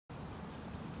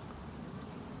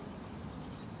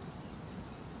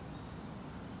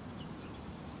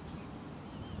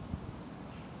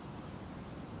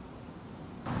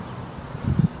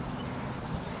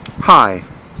Hi,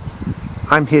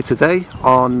 I'm here today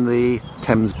on the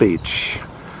Thames beach.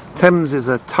 Thames is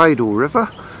a tidal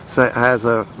river, so it has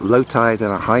a low tide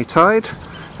and a high tide.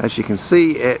 As you can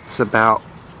see, it's about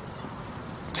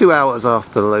 2 hours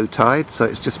after low tide, so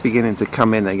it's just beginning to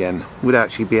come in again. Would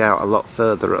actually be out a lot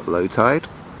further at low tide.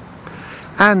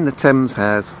 And the Thames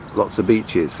has lots of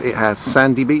beaches. It has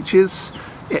sandy beaches,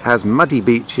 it has muddy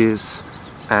beaches,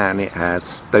 and it has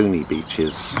stony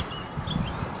beaches.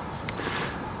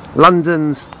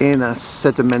 London's in a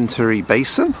sedimentary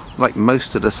basin, like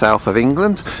most of the south of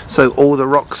England, so all the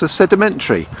rocks are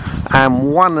sedimentary.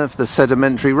 And one of the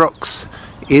sedimentary rocks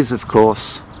is, of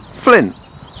course, Flint.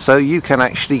 So you can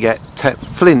actually get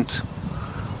Flint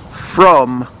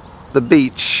from the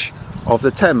beach of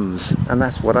the Thames, and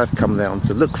that's what I've come down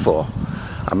to look for.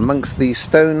 Amongst these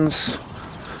stones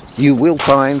you will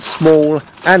find small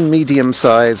and medium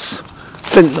size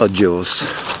flint nodules.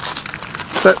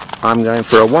 So I'm going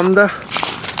for a wander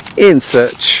in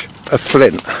search of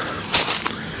flint,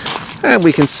 and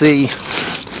we can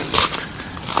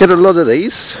get a lot of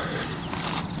these.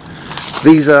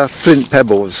 These are flint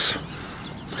pebbles.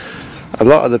 A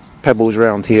lot of the pebbles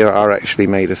around here are actually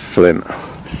made of flint,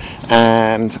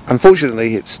 and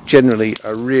unfortunately it's generally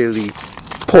a really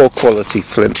poor quality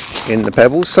flint in the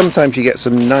pebbles. Sometimes you get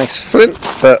some nice flint,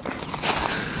 but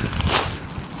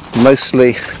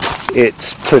mostly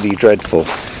it's pretty dreadful.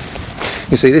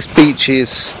 You see, this beach is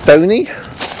stony,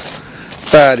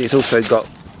 but it's also got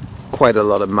quite a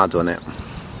lot of mud on it.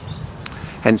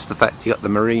 Hence the fact you got the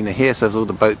marina here, so all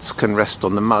the boats can rest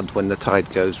on the mud when the tide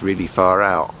goes really far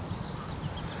out.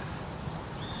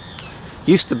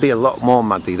 Used to be a lot more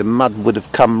muddy. The mud would have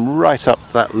come right up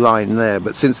that line there,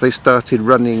 but since they started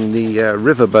running the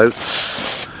river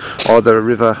boats or the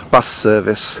river bus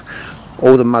service,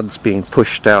 all the mud's being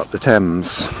pushed out the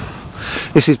Thames.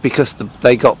 This is because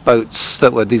they got boats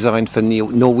that were designed for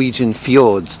Norwegian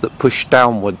fjords that push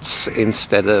downwards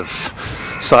instead of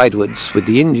sidewards with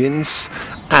the engines,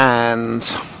 and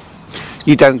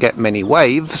you don't get many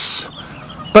waves,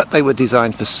 but they were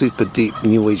designed for super deep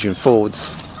Norwegian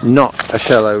fjords, not a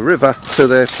shallow river, so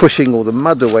they're pushing all the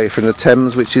mud away from the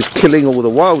Thames, which is killing all the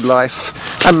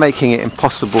wildlife and making it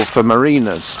impossible for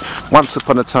marinas. Once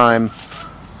upon a time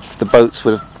the boats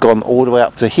would have gone all the way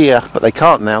up to here, but they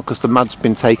can't now because the mud's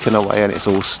been taken away and it's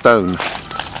all stone. You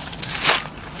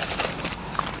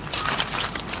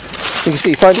can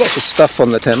see you find lots of stuff on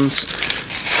the Thames.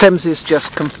 Thames is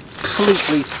just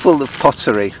completely full of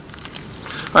pottery.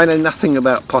 I know nothing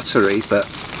about pottery, but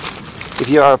if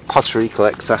you are a pottery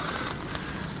collector,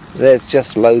 there's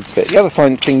just loads of it. The other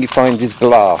thing you find is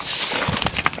glass.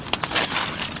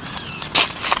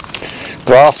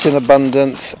 Glass in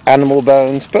abundance, animal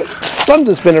bones, but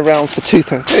London's been around for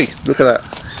hey, look at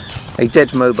that, a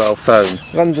dead mobile phone.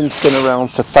 London's been around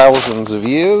for thousands of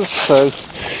years, so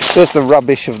there's the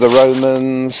rubbish of the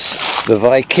Romans, the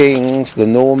Vikings, the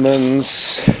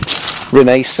Normans,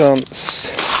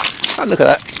 Renaissance, and look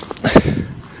at that,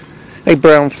 a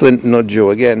brown flint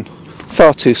nodule again,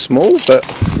 far too small, but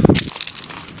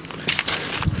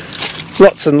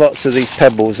lots and lots of these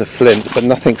pebbles are flint, but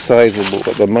nothing sizable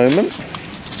at the moment.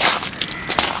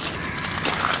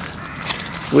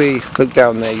 We look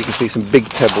down there, you can see some big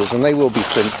pebbles, and they will be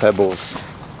flint pebbles.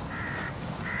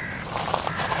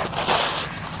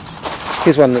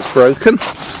 Here's one that's broken.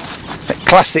 That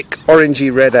classic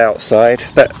orangey red outside,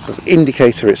 that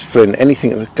indicator it's flint.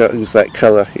 Anything that goes that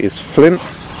colour is flint.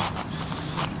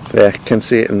 There, you can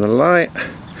see it in the light.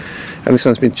 And this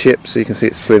one's been chipped, so you can see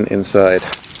it's flint inside.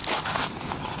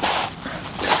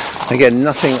 Again,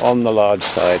 nothing on the large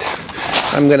side.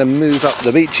 I'm going to move up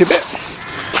the beach a bit.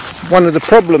 One of the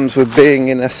problems with being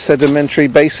in a sedimentary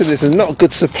basin is there's not a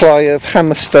good supply of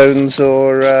hammerstones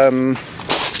or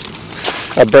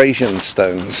abrasion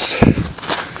stones.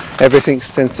 Everything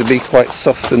tends to be quite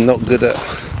soft and not good at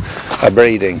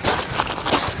abrading.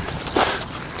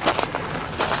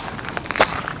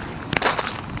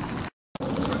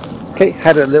 Okay,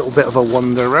 had a little bit of a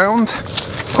wander around,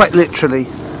 quite literally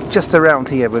just around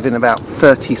here within about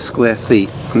 30 square feet,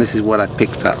 and this is what I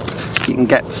picked up. You can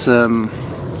get some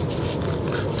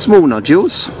small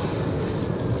nodules.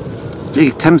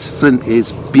 The Thames flint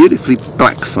is beautifully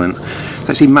black flint. It's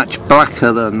actually much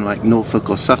blacker than like Norfolk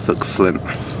or Suffolk flint.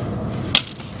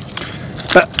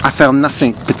 But I found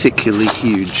nothing particularly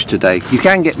huge today. You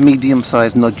can get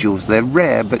medium-sized nodules. They're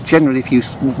rare, but generally if you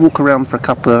walk around for a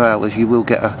couple of hours you will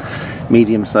get a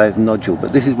medium-sized nodule.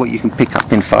 But this is what you can pick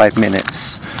up in 5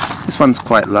 minutes. This one's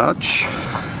quite large.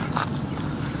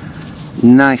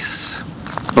 Nice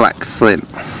black flint.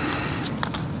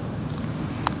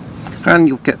 And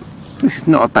you'll get, this is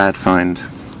not a bad find.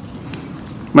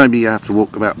 Maybe you have to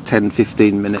walk about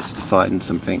 10-15 minutes to find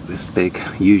something this big,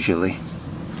 usually.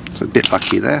 So a bit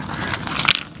lucky there.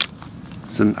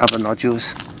 Some other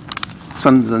nodules. This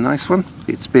one's a nice one.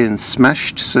 It's been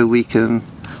smashed so we can,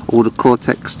 all the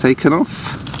cortex taken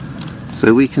off,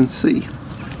 so we can see.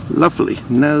 Lovely.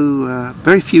 No,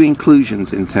 very few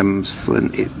inclusions in Thames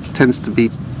Flint. It tends to be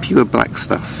pure black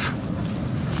stuff.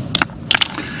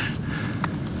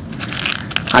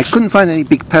 I couldn't find any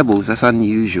big pebbles. That's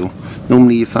unusual.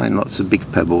 Normally you find lots of big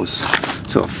pebbles,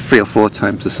 sort of 3 or 4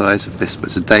 times the size of this,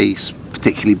 but today's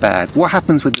particularly bad. What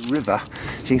happens with the river?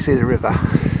 As you can see, the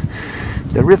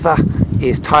river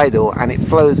is tidal and it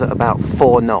flows at about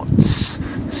 4 knots,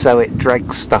 so it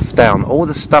drags stuff down. All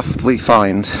the stuff we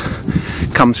find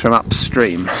comes from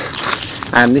upstream,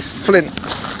 and this flint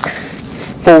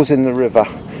falls in the river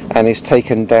and is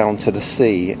taken down to the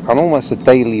sea. On almost a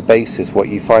daily basis, what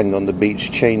you find on the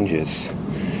beach changes.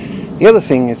 The other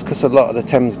thing is, because a lot of the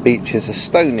Thames beaches are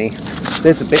stony,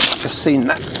 there's a bit, I've just seen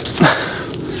that,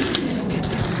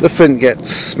 the flint gets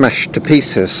smashed to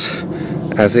pieces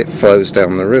as it flows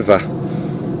down the river.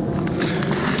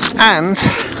 And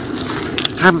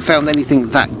I haven't found anything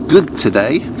that good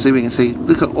today. So we can see,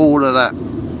 look at all of that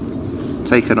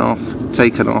taken off.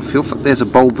 There's a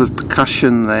bulb of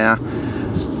percussion there,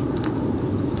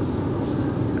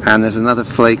 and there's another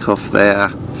flake off there,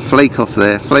 flake off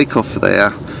there, flake off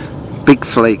there, big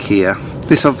flake here.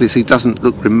 This obviously doesn't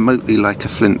look remotely like a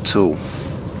flint tool.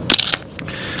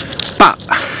 But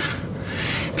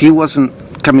if you wasn't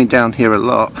coming down here a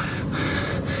lot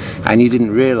and you didn't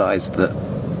realise that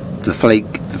the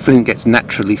flint gets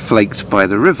naturally flaked by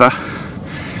the river,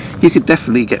 you could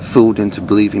definitely get fooled into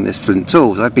believing there's flint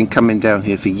tools. I've been coming down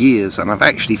here for years and I've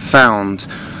actually found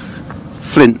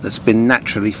flint that's been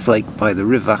naturally flaked by the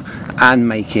river and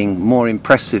making more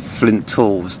impressive flint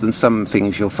tools than some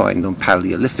things you'll find on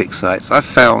Paleolithic sites. I've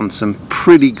found some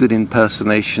pretty good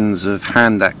impersonations of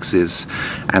hand axes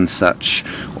and such,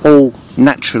 all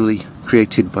naturally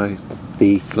created by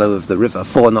the flow of the river,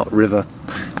 4-knot river,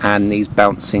 and these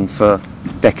bouncing for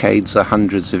decades or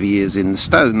hundreds of years in the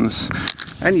stones,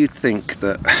 and you'd think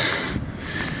that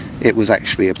it was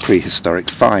actually a prehistoric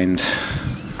find.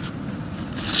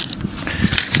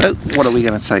 So what are we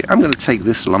going to take? I'm going to take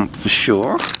this lump for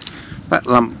sure. That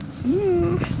lump,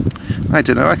 I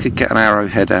don't know, I could get an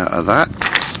arrowhead out of that,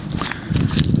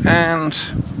 and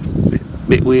a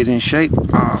bit weird in shape.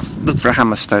 Oh, look for a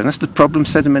hammerstone. That's the problem,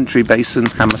 sedimentary basin,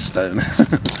 hammerstone.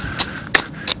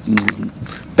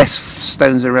 Best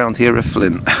stones around here are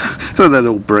flint, so they'll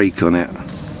all break on it.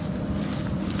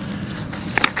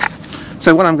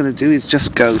 So what I'm going to do is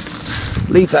just go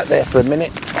leave that there for a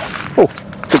minute. Oh,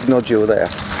 big nodule there.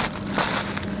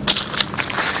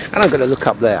 And I'm going to look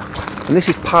up there. And this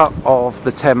is part of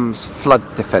the Thames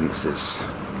flood defences.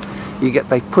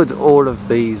 They put all of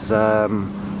these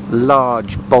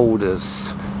large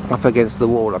boulders up against the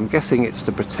wall. I'm guessing it's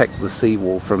to protect the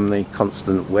seawall from the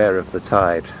constant wear of the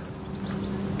tide.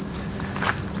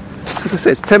 As I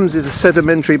said, Thames is a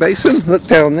sedimentary basin. Look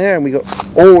down there and we got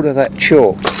all of that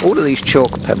chalk, all of these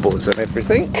chalk pebbles and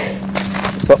everything.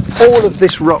 But all of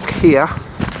this rock here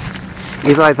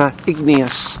is either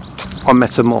igneous or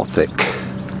metamorphic.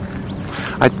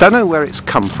 I don't know where it's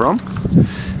come from.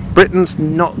 Britain's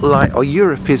not like, or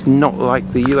Europe is not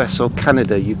like the US or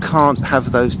Canada. You can't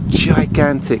have those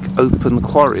gigantic open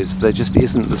quarries. There just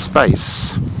isn't the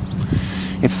space.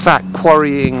 In fact,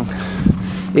 quarrying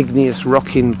igneous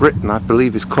rock in Britain, I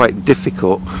believe, is quite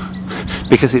difficult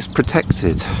because it's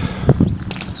protected.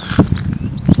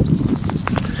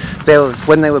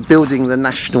 When they were building the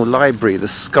National Library, the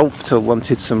sculptor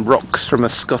wanted some rocks from a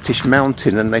Scottish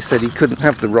mountain, and they said he couldn't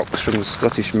have the rocks from the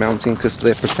Scottish mountain because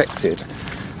they're protected.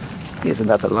 Here's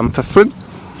another lump of flint.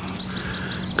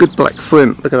 Good black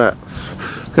flint. Look at that.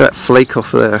 Look at that flake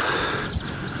off there.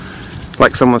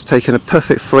 Like someone's taken a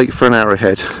perfect flake for an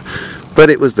arrowhead. But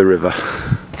it was the river.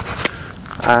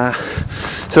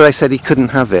 So they said he couldn't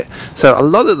have it. So a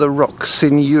lot of the rocks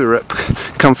in Europe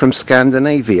come from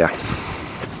Scandinavia.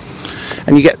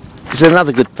 And it's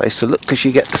another good place to look because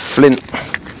you get the flint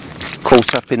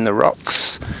caught up in the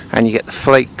rocks, and you get the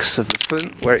flakes of the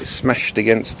flint where it's smashed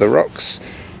against the rocks.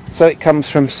 So it comes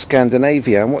from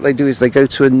Scandinavia, and what they do is they go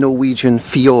to a Norwegian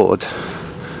fjord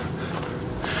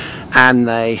and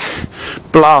they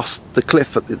blast the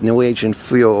cliff at the Norwegian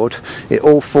fjord. It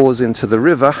all falls into the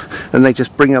river, and they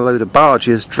just bring a load of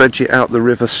barges, dredge it out the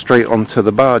river straight onto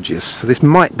the barges. So this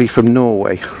might be from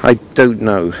Norway, I don't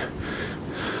know.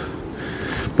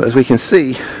 But as we can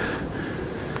see,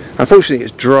 unfortunately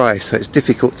it's dry, so it's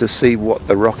difficult to see what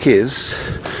the rock is.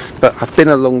 But I've been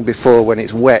along before when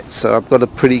it's wet, so I've got a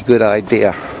pretty good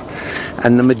idea.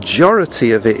 and the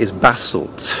majority of it is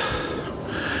basalt.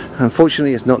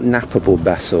 Unfortunately it's not nappable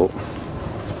basalt,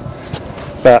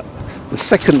 but the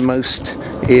second most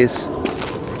is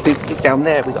down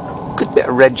there. We've got a good bit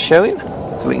of red showing,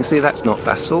 so we can see that's not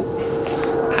basalt,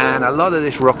 and a lot of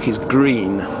this rock is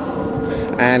green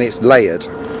and it's layered,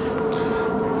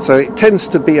 so it tends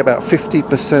to be about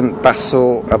 50%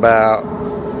 basalt, about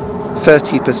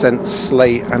 30%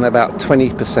 slate and about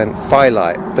 20%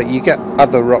 phyllite, but you get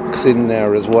other rocks in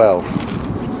there as well.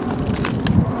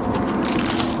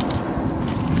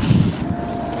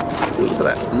 Look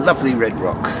at that lovely red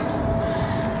rock.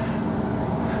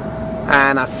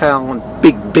 And I found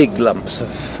big lumps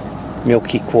of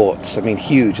milky quartz. I mean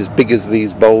huge, as big as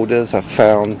these boulders. I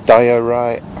found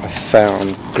diorite, I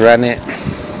found granite.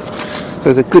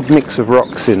 So there's a good mix of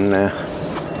rocks in there.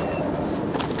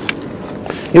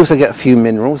 You also get a few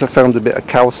minerals. I found a bit of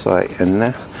calcite in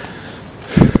there.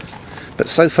 But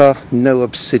so far, no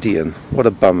obsidian. What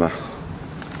a bummer.